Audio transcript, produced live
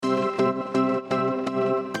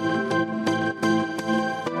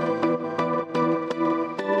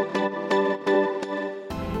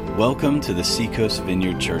Welcome to the Seacoast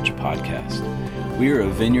Vineyard Church podcast. We are a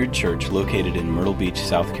vineyard church located in Myrtle Beach,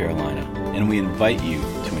 South Carolina, and we invite you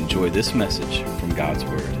to enjoy this message from God's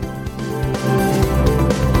Word.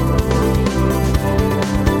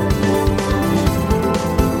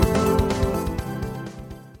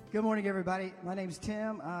 Good morning, everybody. My name is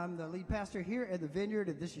Tim. I'm the lead pastor here at the Vineyard.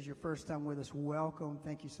 If this is your first time with us, welcome.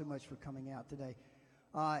 Thank you so much for coming out today.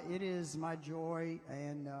 It is my joy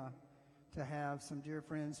and to have some dear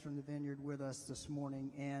friends from the Vineyard with us this morning.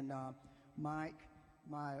 And Mike,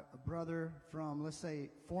 my brother from, let's say,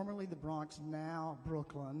 formerly the Bronx, now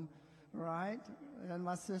Brooklyn, right? And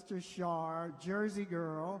my sister Shar, Jersey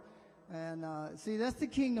girl. And see, that's the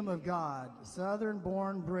kingdom of God. Southern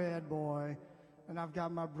born bred boy. And I've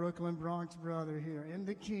got my Brooklyn Bronx brother here in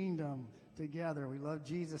the kingdom together. We love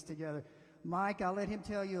Jesus together. Mike, I'll let him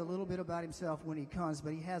tell you a little bit about himself when he comes,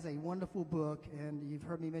 but he has a wonderful book, and you've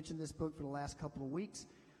heard me mention this book for the last couple of weeks.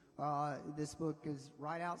 This book is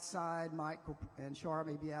right outside. Mike and Shar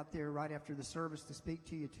may be out there right after the service to speak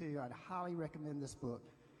to you, too. I'd highly recommend this book.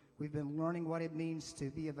 We've been learning what it means to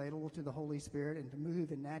be available to the Holy Spirit and to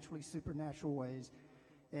move in naturally supernatural ways,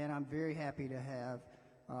 and I'm very happy to have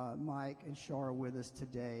Mike and Shar with us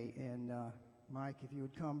today. And Mike, if you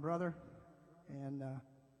would come, brother. And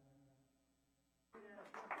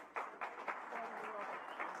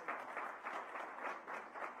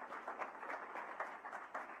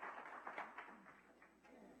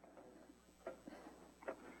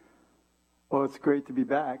well, it's great to be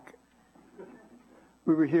back.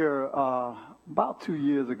 We were here about 2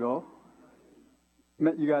 years ago.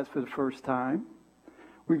 Met you guys for the first time.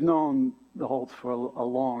 We've known the Holtz for a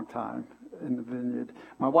long time in the Vineyard.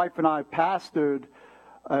 My wife and I pastored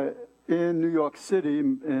in New York City,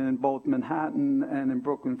 in both Manhattan and in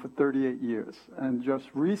Brooklyn for 38 years. And just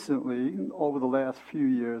recently, over the last few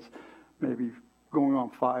years, maybe going on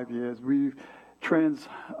 5 years, we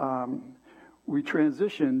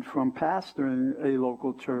transitioned from pastoring a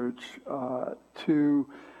local church to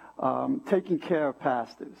taking care of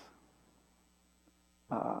pastors.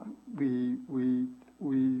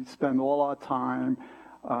 We spend all our time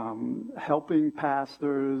helping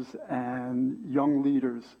pastors and young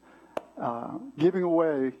leaders, giving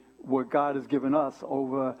away what God has given us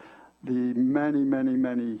over the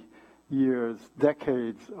many years,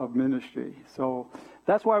 decades of ministry. So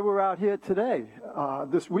that's why we're out here today.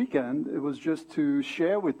 This weekend, it was just to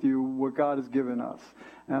share with you what God has given us.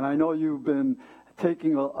 And I know you've been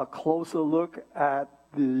taking a closer look at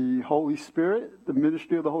the Holy Spirit, the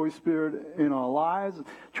ministry of the Holy Spirit in our lives,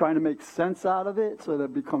 trying to make sense out of it so that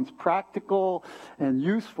it becomes practical and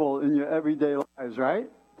useful in your everyday lives, right?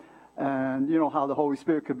 And you know how the Holy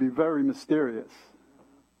Spirit could be very mysterious.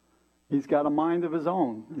 He's got a mind of his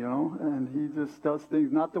own, you know, and he just does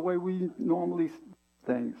things not the way we normally do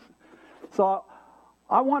things. So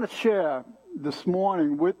I want to share this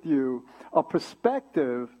morning with you a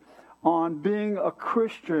perspective on being a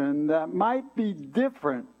Christian that might be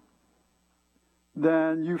different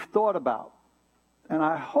than you've thought about. And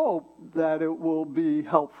I hope that it will be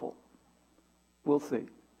helpful. We'll see.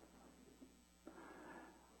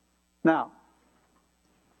 Now,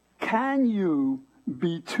 can you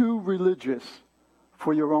be too religious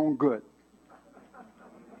for your own good?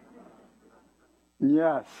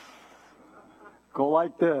 Yes. Go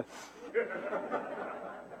like this.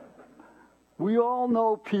 We all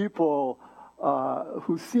know people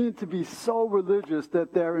who seem to be so religious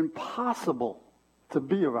that they're impossible to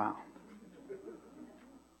be around.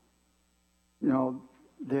 You know,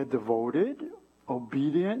 they're devoted,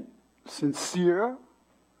 obedient, sincere,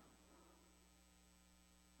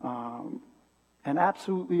 and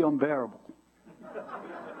absolutely unbearable.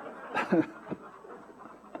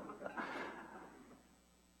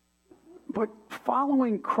 But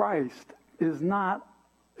following Christ is not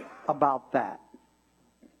about that.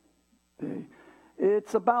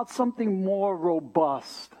 It's about something more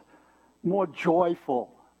robust, more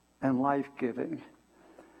joyful, and life-giving.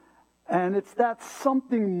 And it's that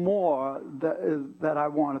something more that I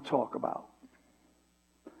want to talk about.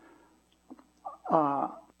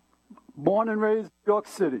 Born and raised in New York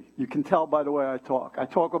City. You can tell by the way I talk. I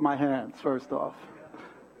talk with my hands, first off.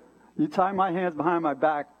 You tie my hands behind my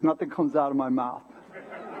back, nothing comes out of my mouth.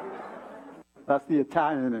 That's the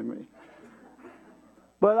Italian in me.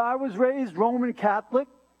 But I was raised Roman Catholic,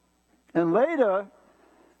 and later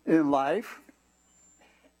in life,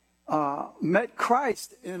 met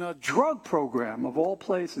Christ in a drug program of all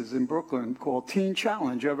places in Brooklyn called Teen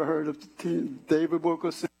Challenge. You ever heard of David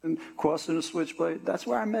Wilkerson crossing the switchblade? That's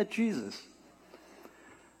where I met Jesus.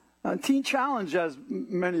 Teen Challenge, as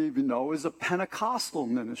many of you know, is a Pentecostal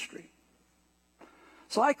ministry.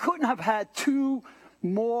 So I couldn't have had two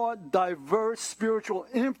more diverse spiritual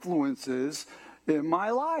influences in my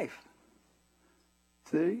life.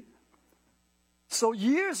 See? So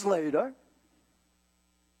years later,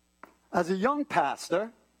 as a young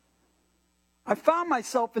pastor, I found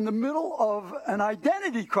myself in the middle of an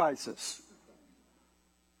identity crisis.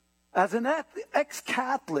 As an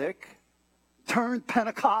ex-Catholic turned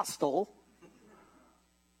Pentecostal,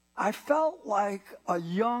 I felt like a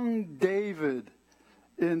young David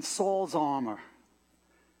in Saul's armor.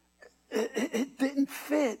 It didn't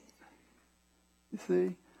fit. You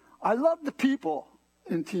see? I loved the people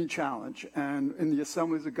in Teen Challenge and in the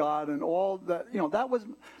Assemblies of God and all that. You know, that was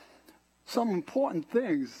some important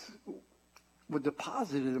things were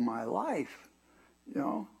deposited in my life, you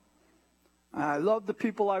know. And I loved the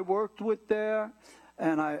people I worked with there.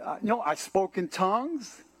 And I spoke in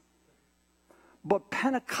tongues. But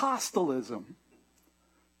Pentecostalism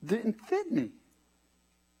didn't fit me.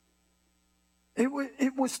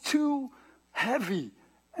 It was too heavy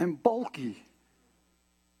and bulky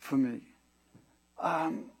for me.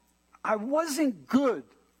 I wasn't good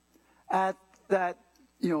at that,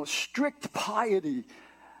 strict piety.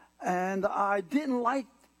 And I didn't like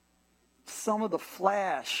some of the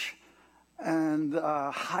flash and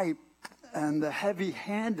hype and the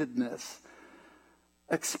heavy-handedness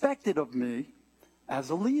expected of me as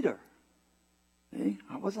a leader. See?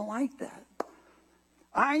 I wasn't like that.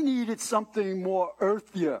 I needed something more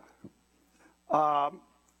earthier. An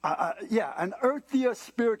earthier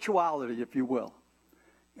spirituality, if you will.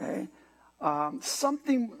 Okay?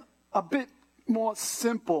 Something a bit more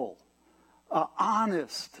simple,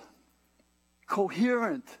 honest,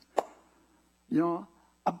 coherent,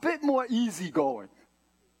 a bit more easygoing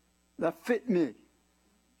that fit me.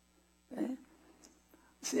 Okay?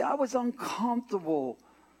 See, I was uncomfortable.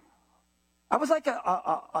 I was like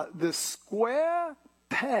this square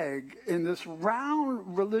peg in this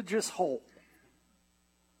round religious hole.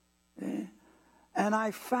 Okay? And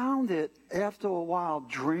I found it, after a while,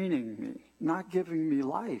 draining me, not giving me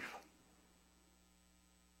life.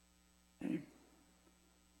 Okay?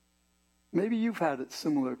 Maybe you've had a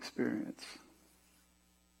similar experience.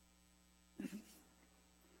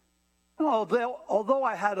 Although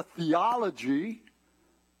I had a theology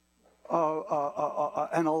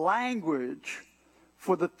and a language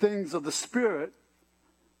for the things of the Spirit,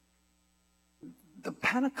 the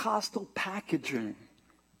Pentecostal packaging,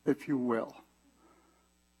 if you will,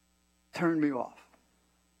 turned me off.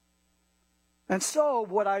 And so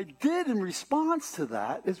what I did in response to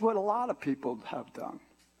that is what a lot of people have done.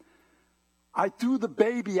 I threw the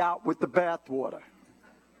baby out with the bathwater.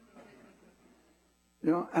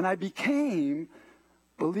 And I became,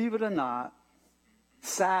 believe it or not,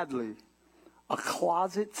 sadly, a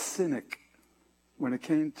closet cynic when it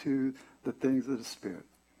came to the things of the Spirit.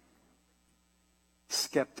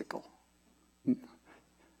 Skeptical.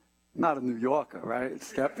 Not a New Yorker, right?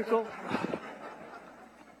 Skeptical?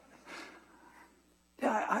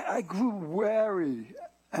 Yeah, I grew wary,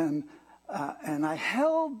 and I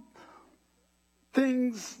held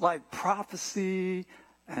things like prophecy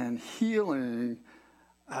and healing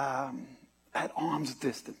at arm's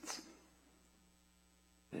distance.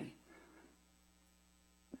 See?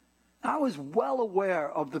 I was well aware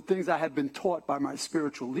of the things I had been taught by my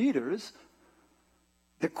spiritual leaders.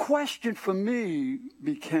 The question for me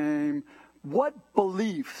became, what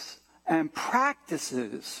beliefs and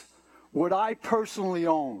practices would I personally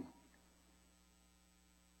own?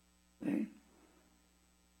 See?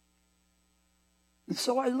 And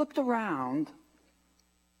so I looked around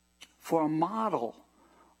for a model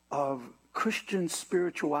of Christian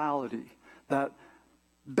spirituality that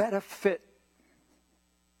better fit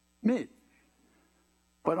me.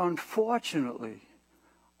 But unfortunately,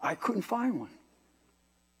 I couldn't find one.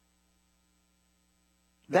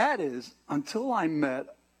 That is, until I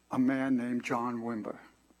met a man named John Wimber,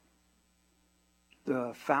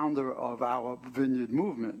 the founder of our Vineyard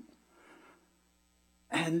movement.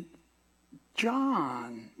 And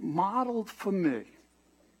John modeled for me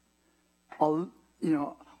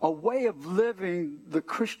a way of living the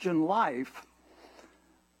Christian life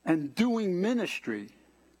and doing ministry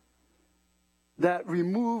that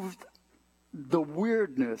removed the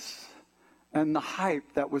weirdness and the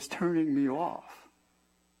hype that was turning me off.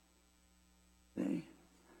 See?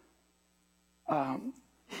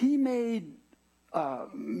 He made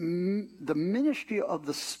the ministry of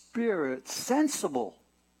the Spirit sensible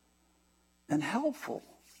and helpful.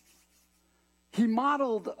 He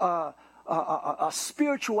modeled a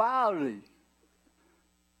spirituality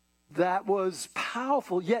that was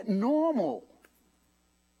powerful yet normal,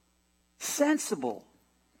 sensible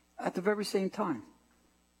at the very same time.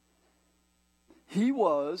 he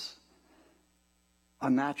was a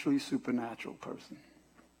naturally supernatural person.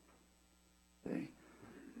 Okay?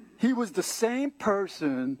 He was the same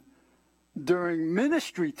person during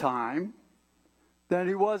ministry time than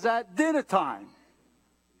he was at dinner time.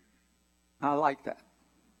 I like that.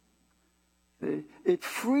 See? It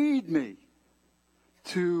freed me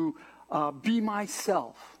to be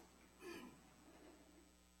myself.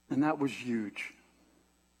 And that was huge.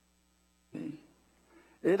 See?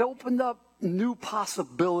 It opened up new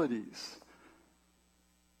possibilities.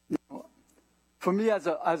 You know, for me as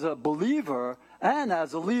a believer and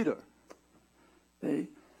as a leader. See?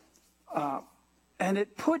 And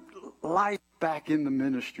it put life back in the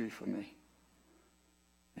ministry for me.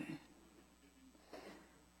 See?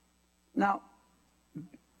 Now,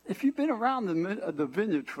 if you've been around the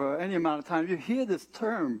vineyard for any amount of time, you hear this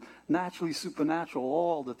term, naturally supernatural,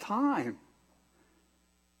 all the time.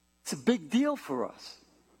 It's a big deal for us.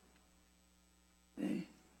 See?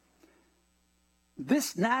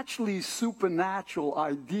 This naturally supernatural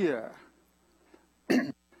idea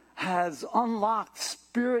has unlocked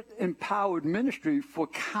spirit-empowered ministry for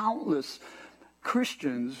countless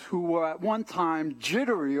Christians who were at one time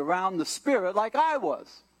jittery around the Spirit like I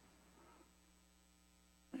was.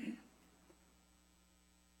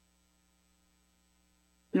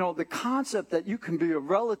 You know, the concept that you can be a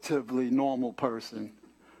relatively normal person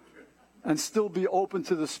and still be open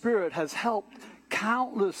to the Spirit has helped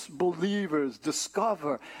countless believers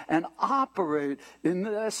discover and operate in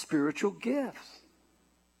their spiritual gifts.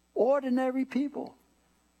 Ordinary people.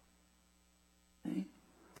 See?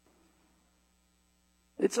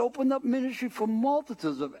 It's opened up ministry for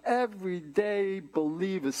multitudes of everyday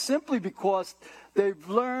believers simply because they've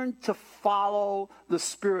learned to follow the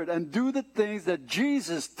Spirit and do the things that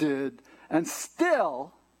Jesus did and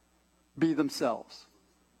still be themselves.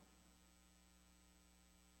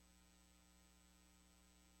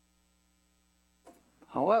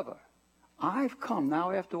 However, I've come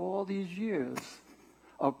now after all these years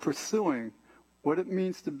of pursuing what it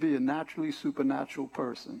means to be a naturally supernatural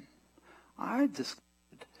person. I discovered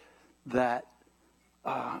that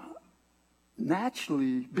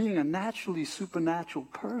being a naturally supernatural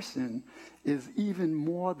person is even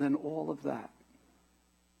more than all of that.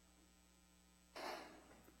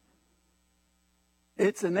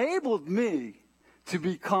 It's enabled me to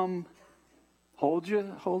become, hold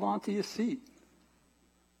on to your seat,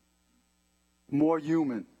 more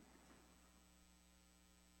human.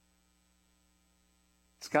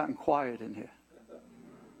 It's gotten quiet in here.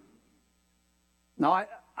 Now,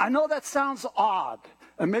 I know that sounds odd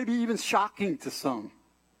and maybe even shocking to some.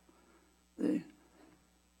 See?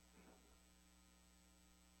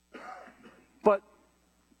 But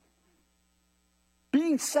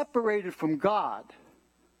being separated from God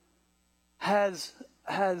has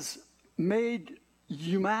made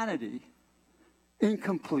humanity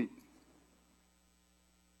incomplete.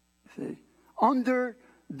 See?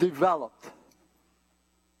 Underdeveloped.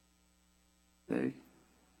 See?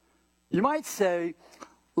 You might say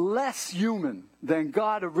less human than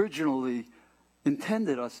God originally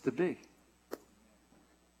intended us to be.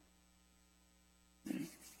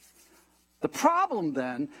 The problem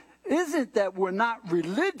then isn't that we're not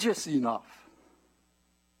religious enough.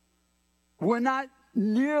 We're not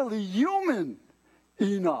nearly human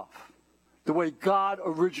enough the way God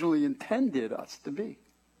originally intended us to be.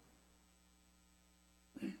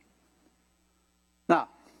 Now,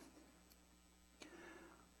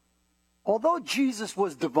 although Jesus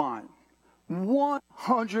was divine,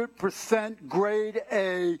 100% grade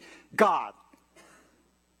A God,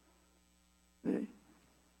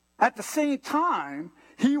 at the same time,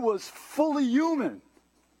 he was fully human,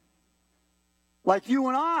 like you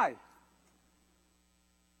and I.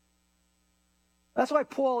 That's why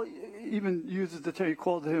Paul even uses the term, he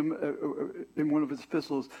called him, in one of his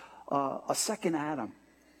epistles, a second Adam.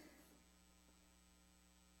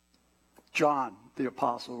 John, the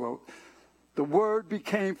apostle, wrote, "The Word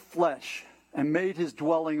became flesh and made his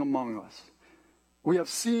dwelling among us. We have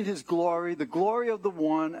seen his glory, the glory of the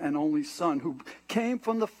one and only Son, who came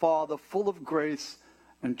from the Father, full of grace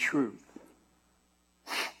and truth."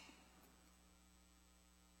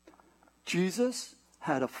 Jesus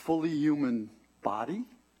had a fully human body,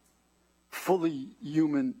 fully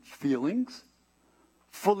human feelings,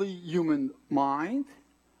 fully human mind,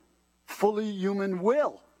 fully human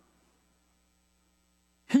will.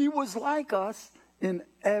 He was like us in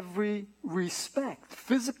every respect,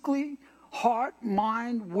 physically, heart,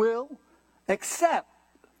 mind, will, except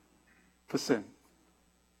for sin.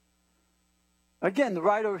 Again, the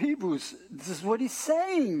writer of Hebrews, this is what he's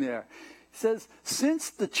saying there. He says, since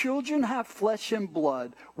the children have flesh and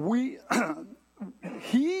blood, we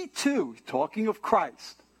he too, talking of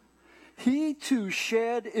Christ, he too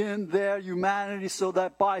shared in their humanity so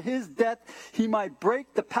that by his death he might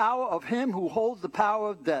break the power of him who holds the power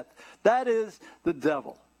of death. That is the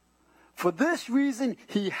devil. For this reason,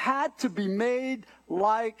 he had to be made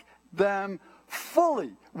like them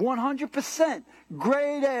fully, 100%,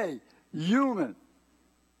 grade A, human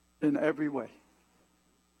in every way,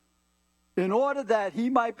 in order that he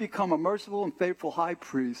might become a merciful and faithful high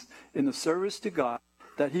priest in the service to God,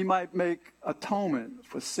 that he might make atonement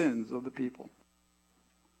for sins of the people.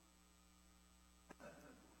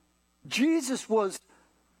 Jesus was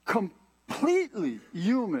completely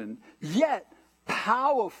human, yet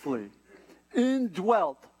powerfully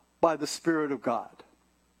indwelt by the Spirit of God.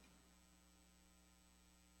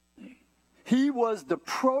 He was the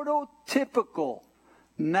prototypical,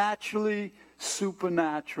 naturally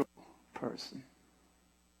supernatural person.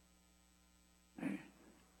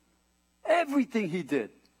 Everything he did,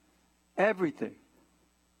 everything.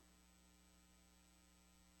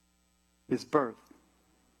 His birth,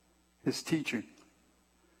 his teaching,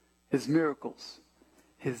 his miracles,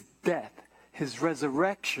 his death, his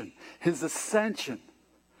resurrection, his ascension,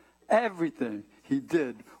 everything he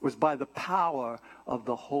did was by the power of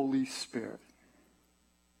the Holy Spirit.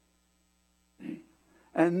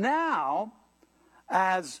 And now,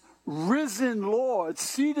 as risen Lord,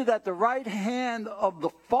 seated at the right hand of the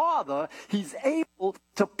Father, he's able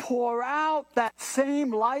to pour out that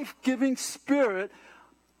same life-giving Spirit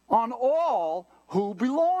on all who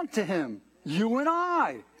belong to him, you and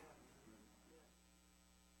I.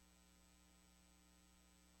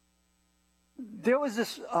 There was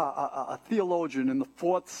this a theologian in the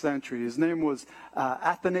 4th century. His name was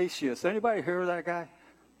Athanasius. Anybody hear of that guy?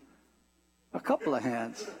 A couple of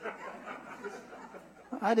hands.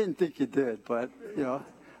 I didn't think you did, but,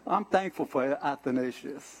 I'm thankful for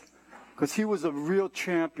Athanasius because he was a real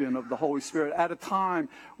champion of the Holy Spirit at a time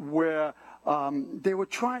where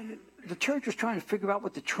the church was trying to figure out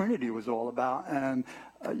what the Trinity was all about. And,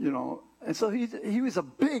 and so he was a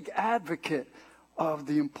big advocate of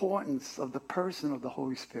the importance of the person of the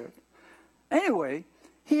Holy Spirit. Anyway,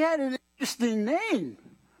 he had an interesting name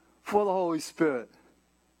for the Holy Spirit.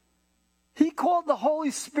 He called the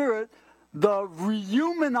Holy Spirit the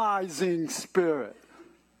rehumanizing Spirit.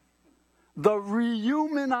 The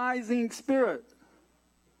rehumanizing Spirit.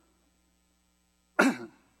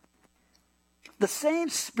 The same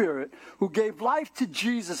Spirit who gave life to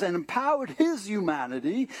Jesus and empowered his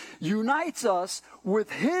humanity unites us with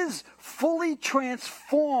his fully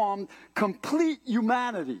transformed, complete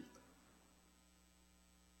humanity.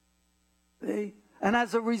 See? And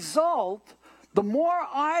as a result, the more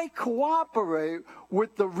I cooperate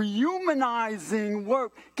with the rehumanizing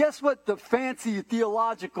work, guess what the fancy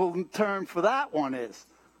theological term for that one is?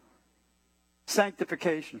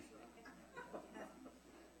 Sanctification.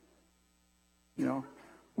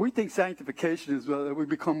 We think sanctification is that we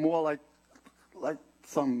become more like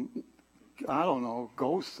some, I don't know,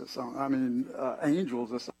 ghosts or something.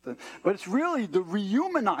 Angels or something. But it's really the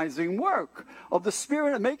rehumanizing work of the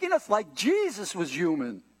Spirit of making us like Jesus was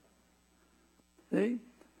human. See?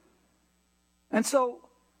 And so,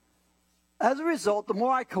 as a result, the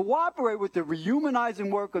more I cooperate with the rehumanizing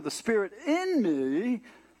work of the Spirit in me,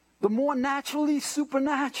 the more naturally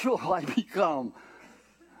supernatural I become,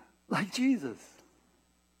 like Jesus.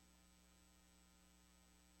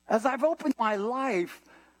 As I've opened my life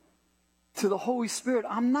to the Holy Spirit,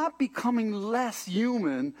 I'm not becoming less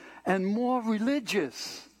human and more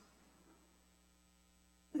religious.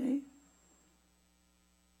 See?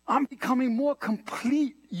 I'm becoming more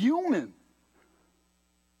complete human.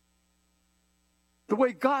 The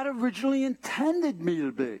way God originally intended me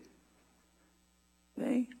to be.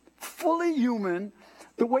 See? Fully human,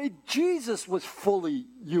 the way Jesus was fully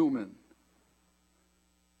human.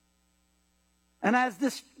 And as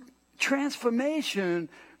this transformation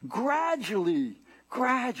gradually,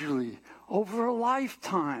 over a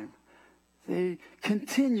lifetime,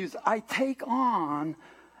 continues, I take on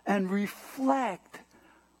and reflect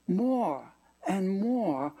more and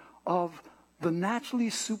more of the naturally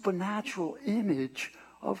supernatural image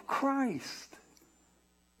of Christ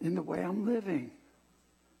in the way I'm living,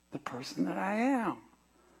 the person that I am.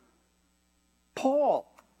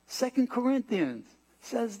 Paul, 2 Corinthians,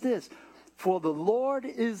 says this, for the Lord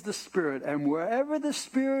is the Spirit, and wherever the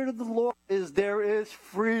Spirit of the Lord is, there is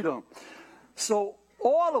freedom. So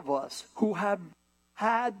all of us who have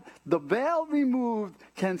had the veil removed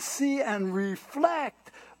can see and reflect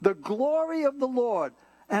the glory of the Lord.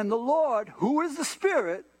 And the Lord, who is the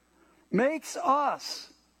Spirit, makes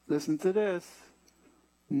us, listen to this,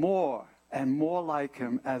 more and more like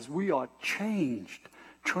him as we are changed,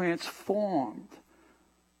 transformed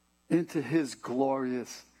into his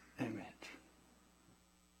glorious image.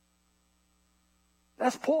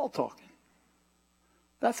 That's Paul talking.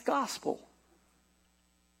 That's gospel.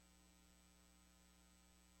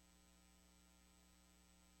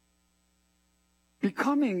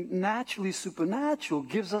 Becoming naturally supernatural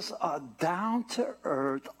gives us a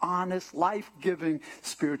down-to-earth, honest, life-giving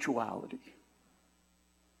spirituality.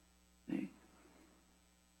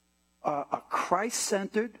 A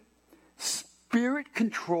Christ-centered,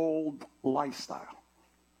 spirit-controlled lifestyle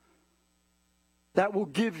that will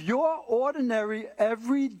give your ordinary,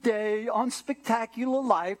 everyday, unspectacular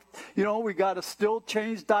life. You know, we got to still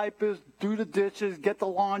change diapers, do the dishes, get the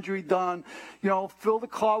laundry done, you know, fill the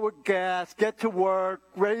car with gas, get to work,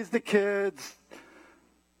 raise the kids.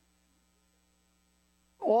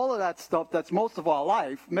 All of that stuff that's most of our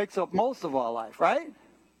life, makes up most of our life, right?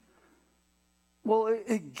 Well,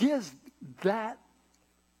 it gives that,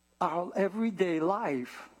 our everyday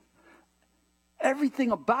life,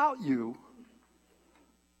 everything about you,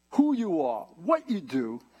 who you are, what you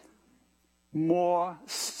do, more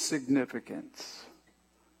significance.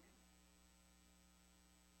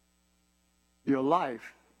 Your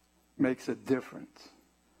life makes a difference.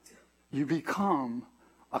 You become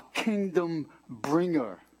a kingdom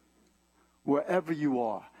bringer wherever you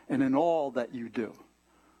are and in all that you do.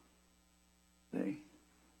 See?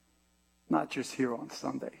 Not just here on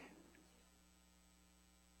Sunday.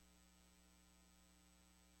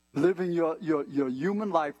 Living your human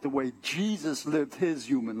life the way Jesus lived his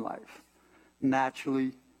human life.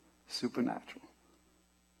 Naturally, supernatural.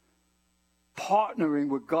 Partnering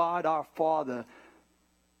with God our Father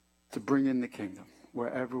to bring in the kingdom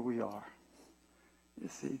wherever we are. You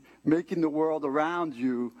see, making the world around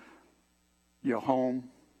you your home,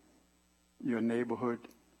 your neighborhood,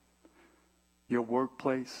 your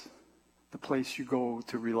workplace, the place you go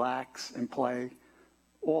to relax and play,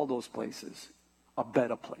 all those places. A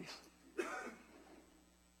better place.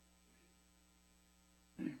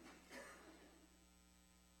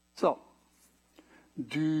 So,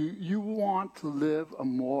 do you want to live a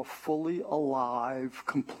more fully alive,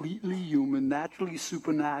 completely human, naturally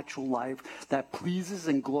supernatural life that pleases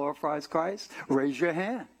and glorifies Christ? Raise your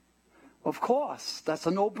hand. Of course, that's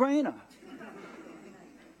a no-brainer.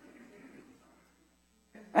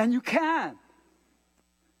 And you can.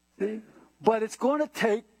 See? But it's going to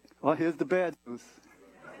take. Well, here's the bad news.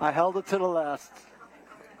 I held it to the last.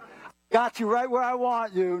 Got you right where I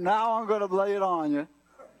want you. Now I'm going to lay it on you.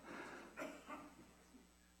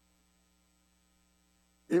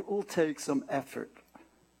 It will take some effort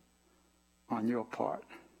on your part.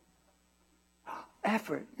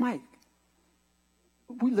 Effort, Mike.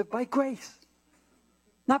 We live by grace.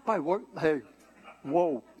 Not by work. Hey,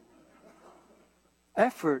 whoa.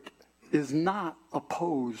 Effort is not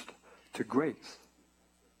opposed to grace.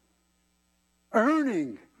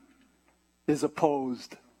 Earning is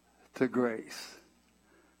opposed to grace.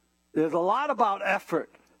 There's a lot about effort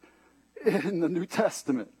in the New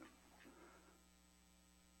Testament.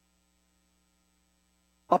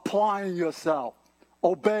 Applying yourself,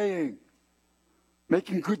 obeying,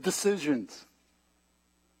 making good decisions.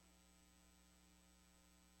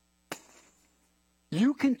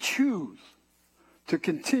 You can choose to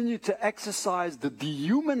continue to exercise the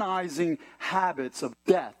dehumanizing habits of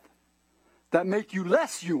death that make you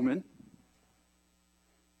less human,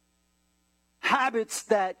 habits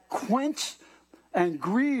that quench and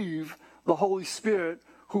grieve the Holy Spirit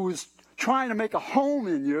who is trying to make a home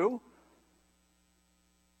in you,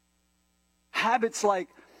 habits like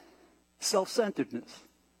self-centeredness,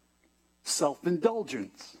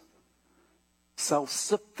 self-indulgence,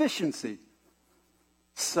 self-sufficiency,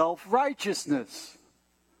 self-righteousness,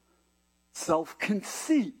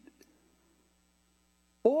 self-conceit,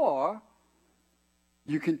 or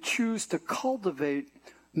you can choose to cultivate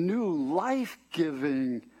new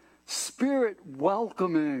life-giving,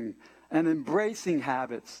 spirit-welcoming, and embracing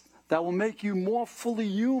habits that will make you more fully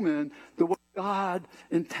human the way God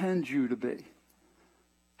intends you to be.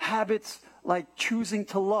 Habits like choosing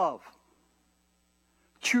to love,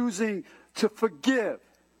 choosing to forgive,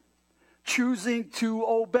 choosing to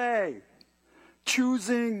obey,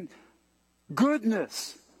 choosing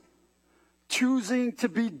goodness, choosing to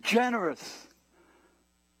be generous,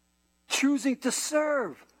 choosing to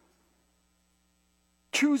serve,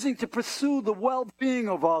 choosing to pursue the well-being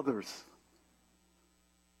of others.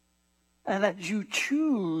 And as you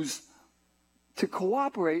choose to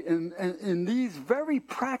cooperate in these very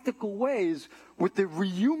practical ways with the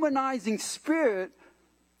rehumanizing spirit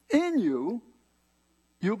in you,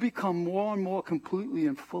 you'll become more and more completely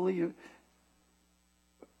and fully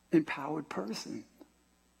empowered person.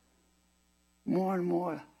 More and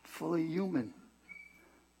more fully human.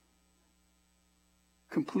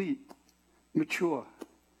 Complete. Mature.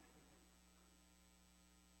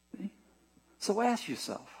 See? So ask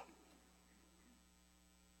yourself,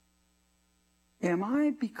 am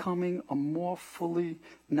I becoming a more fully,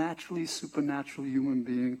 naturally, supernatural human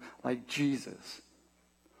being like Jesus?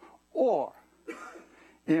 Or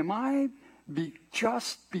am I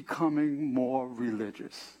just becoming more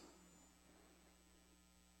religious?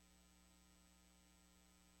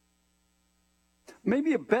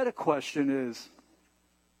 Maybe a better question is,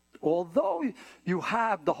 although you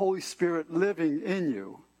have the Holy Spirit living in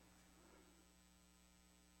you,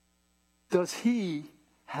 does He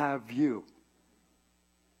have you?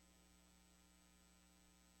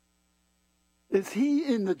 Is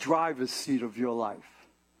He in the driver's seat of your life?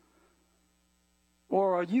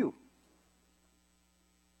 Or are you?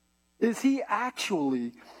 Is He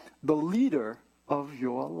actually the leader of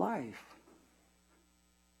your life?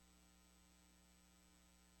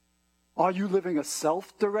 Are you living a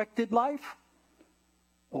self-directed life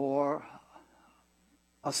or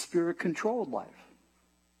a spirit-controlled life?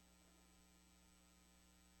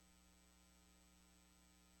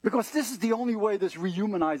 Because this is the only way this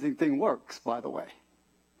rehumanizing thing works, by the way.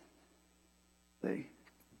 See?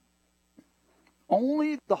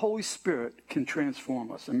 Only the Holy Spirit can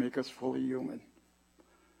transform us and make us fully human.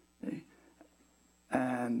 See?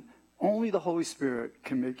 And only the Holy Spirit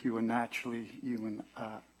can make you a natural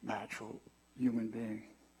human being.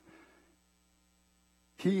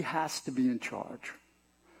 He has to be in charge.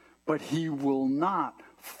 But He will not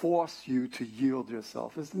force you to yield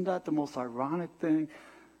yourself. Isn't that the most ironic thing?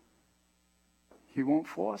 He won't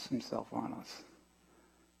force Himself on us.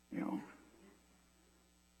 You know.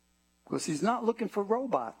 Because He's not looking for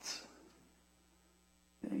robots.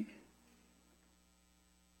 Okay?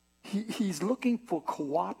 He's looking for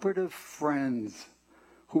cooperative friends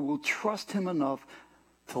who will trust Him enough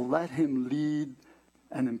to let Him lead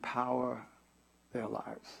and empower their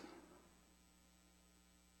lives.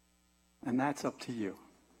 And that's up to you.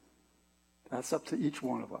 That's up to each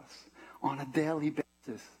one of us on a daily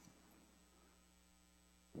basis.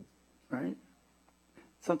 Right?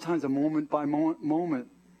 Sometimes a moment by moment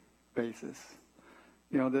basis.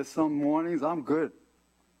 You know, there's some mornings I'm good.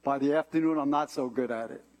 By the afternoon, I'm not so good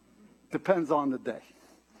at it. Depends on the day.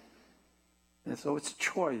 And so it's a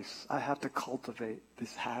choice. I have to cultivate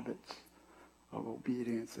these habits of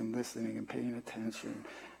obedience and listening and paying attention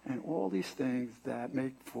and all these things that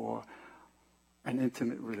make for an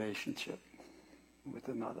intimate relationship with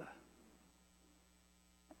another.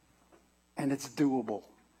 And it's doable.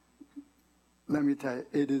 Let me tell you,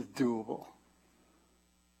 it is doable.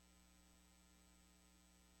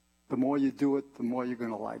 The more you do it, the more you're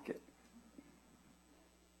going to like it.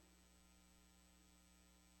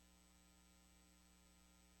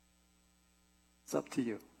 It's up to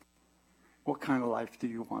you. What kind of life do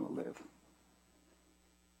you want to live?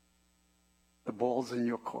 The ball's in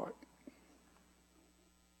your court.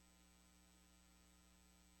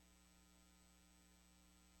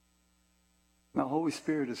 Now, Holy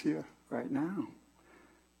Spirit is here right now,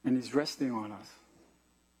 and He's resting on us.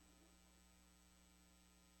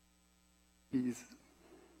 He's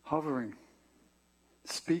hovering,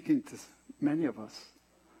 speaking to many of us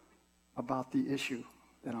about the issue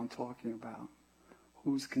that I'm talking about.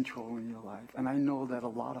 Who's controlling your life? And I know that a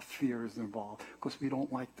lot of fear is involved because we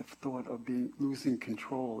don't like the thought of losing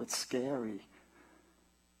control. It's scary.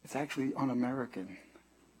 It's actually un-American.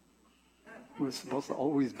 We're supposed to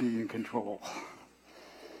always be in control.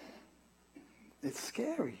 It's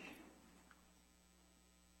scary.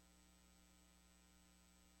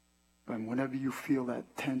 And whenever you feel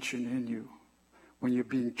that tension in you, when you're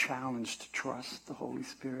being challenged to trust the Holy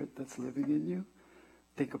Spirit that's living in you,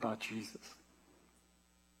 think about Jesus.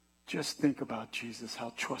 Just think about Jesus,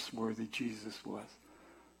 how trustworthy Jesus was.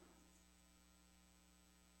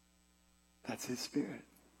 That's His Spirit.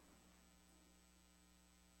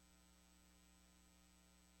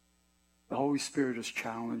 The Holy Spirit is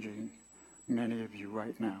challenging many of you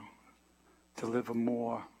right now to live a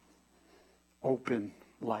more open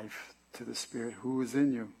life to the Spirit who is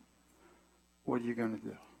in you. What are you going to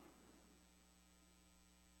do?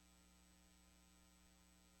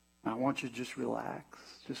 I want you to just relax,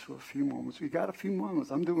 just for a few moments. We got a few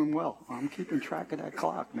moments. I'm doing well. I'm keeping track of that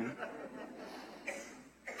clock, man.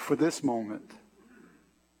 For this moment.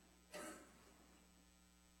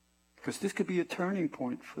 Because this could be a turning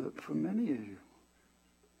point for many of you.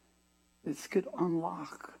 This could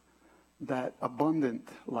unlock that abundant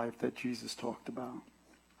life that Jesus talked about.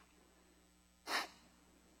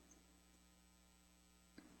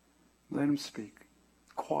 Let him speak.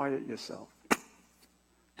 Quiet yourself.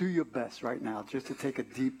 Do your best right now just to take a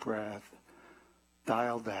deep breath,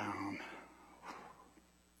 dial down,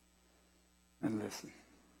 and listen.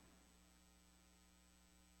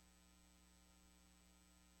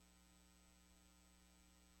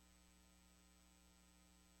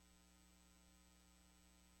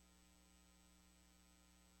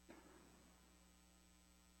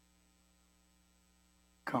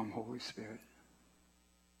 Come, Holy Spirit.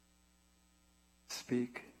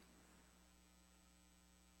 Speak.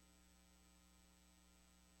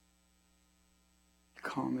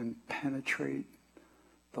 Come and penetrate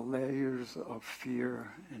the layers of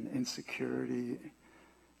fear and insecurity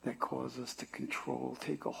that cause us to control,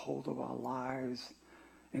 take a hold of our lives,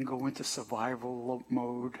 and go into survival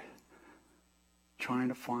mode, trying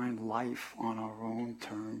to find life on our own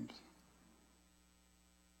terms.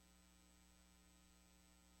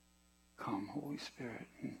 Come, Holy Spirit,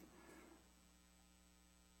 and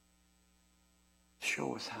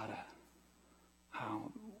show us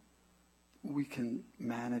how we can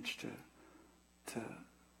manage to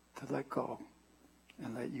let go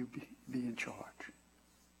and let you be in charge.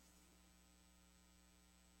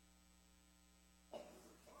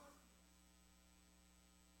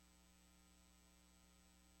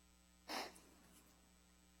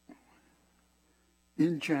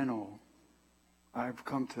 In general, I've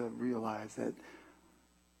come to realize that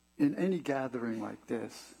in any gathering like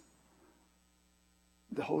this,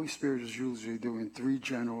 the Holy Spirit is usually doing three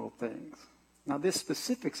general things. Now, there's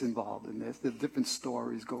specifics involved in this. There's different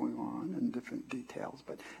stories going on and different details.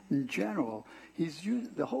 But in general,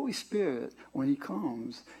 the Holy Spirit, when he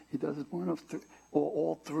comes, he does one of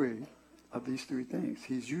all three of these three things.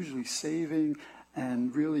 He's usually saving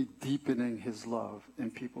and really deepening his love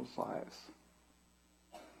in people's lives.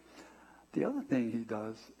 The other thing he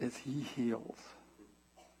does is he heals.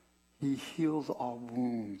 He heals our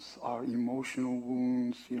wounds, our emotional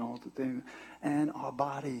wounds, the thing, and our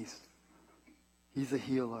bodies. He's a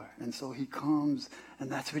healer. And so he comes, and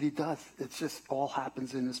that's what he does. It just all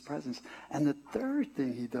happens in his presence. And the third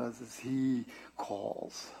thing he does is he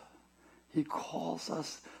calls. He calls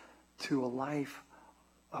us to a life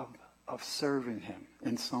of serving him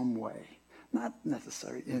in some way. Not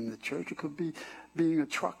necessarily in the church. It could be being a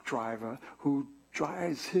truck driver who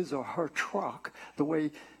drives his or her truck the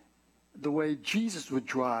way Jesus would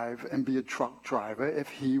drive and be a truck driver if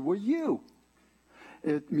he were you.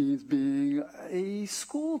 It means being a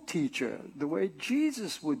school teacher the way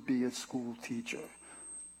Jesus would be a school teacher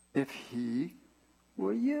if he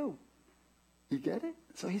were you. You get it?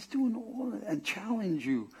 So he's doing all that and challenge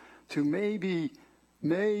you to maybe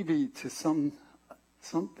to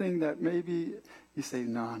something that maybe you say,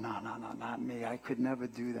 no, not me. I could never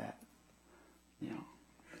do that.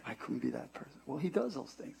 I couldn't be that person. Well, he does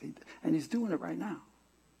those things. And he's doing it right now.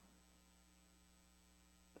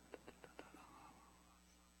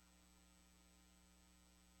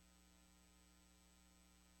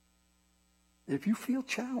 If you feel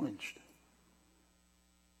challenged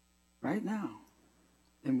right now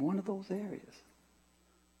in one of those areas,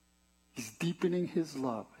 he's deepening his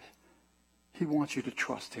love. He wants you to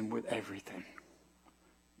trust him with everything.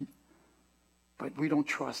 But we don't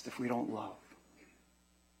trust if we don't love.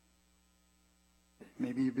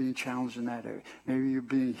 Maybe you're being challenged in that area. Maybe you're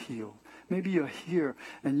being healed. Maybe you're here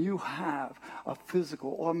and you have a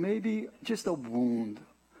physical or maybe just a wound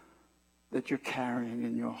that you're carrying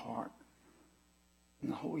in your heart.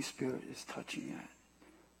 And the Holy Spirit is touching that.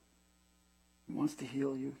 He wants to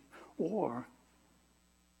heal you. Or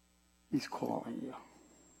he's calling you.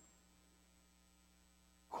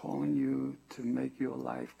 Calling you to make your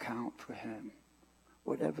life count for him.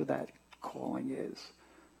 Whatever that calling is.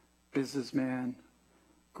 Businessman,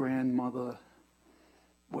 grandmother,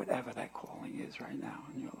 whatever that calling is right now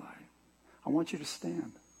in your life. I want you to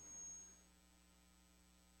stand.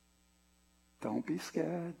 Don't be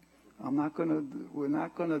scared. We're not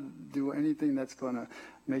going to do anything that's going to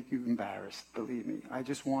make you embarrassed, believe me. I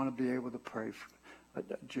just want to be able to pray for a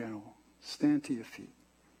general. Stand to your feet.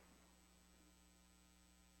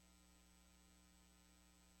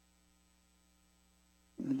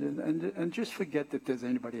 And just forget that there's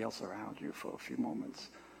anybody else around you for a few moments.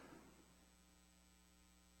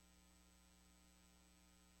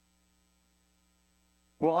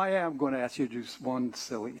 Well, I am going to ask you to do one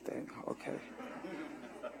silly thing, okay?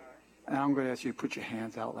 And I'm going to ask you to put your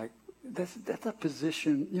hands out like, that's a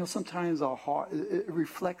position, sometimes our heart, it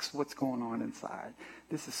reflects what's going on inside.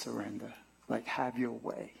 This is surrender, like have your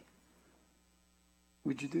way.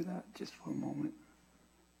 Would you do that just for a moment?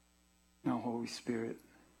 Now, Holy Spirit,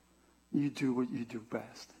 you do what you do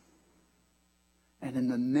best. And in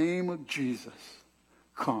the name of Jesus,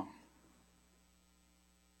 come.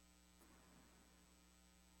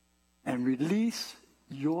 And release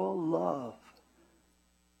your love,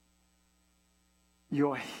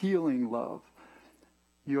 your healing love,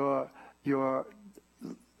 your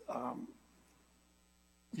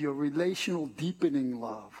relational deepening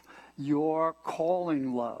love, your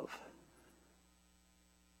calling love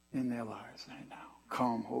in their lives right now.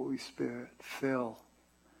 Come, Holy Spirit, fill,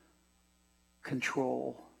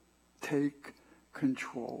 control, take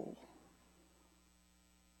control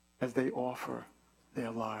as they offer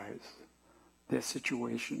their lives, their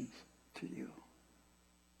situations to you.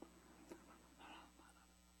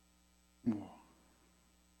 More.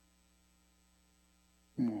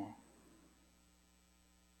 More.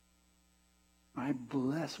 I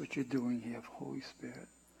bless what you're doing here, Holy Spirit.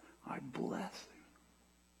 I bless you.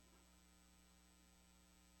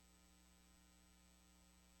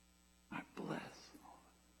 I bless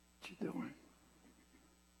what you're doing.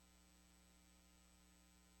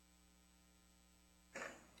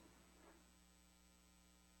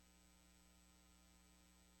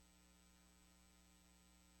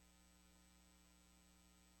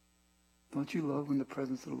 Don't you love when the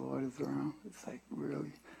presence of the Lord is around? It's like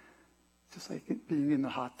really, it's just like being in the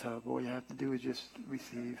hot tub. All you have to do is just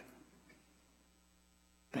receive.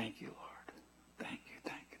 Thank you, Lord. Thank you,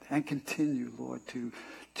 thank you. And continue, Lord, to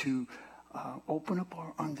open up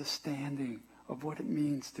our understanding of what it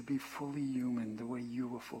means to be fully human, the way you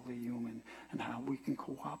were fully human, and how we can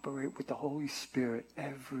cooperate with the Holy Spirit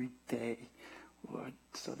every day, Lord,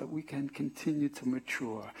 so that we can continue to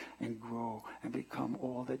mature and grow and become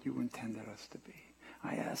all that you intended us to be.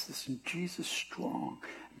 I ask this in Jesus' strong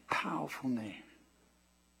and powerful name.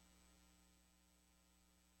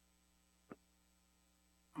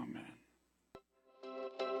 Amen.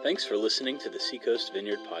 Thanks for listening to the Seacoast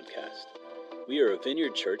Vineyard Podcast. We are a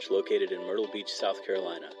vineyard church located in Myrtle Beach, South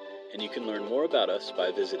Carolina, and you can learn more about us by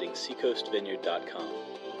visiting seacoastvineyard.com.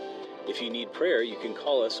 If you need prayer, you can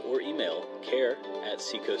call us or email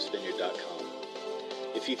care@seacoastvineyard.com.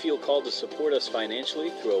 If you feel called to support us financially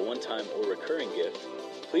through a one-time or recurring gift,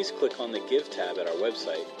 please click on the Give tab at our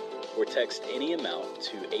website or text any amount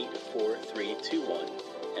to 84321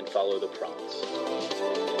 and follow the prompts.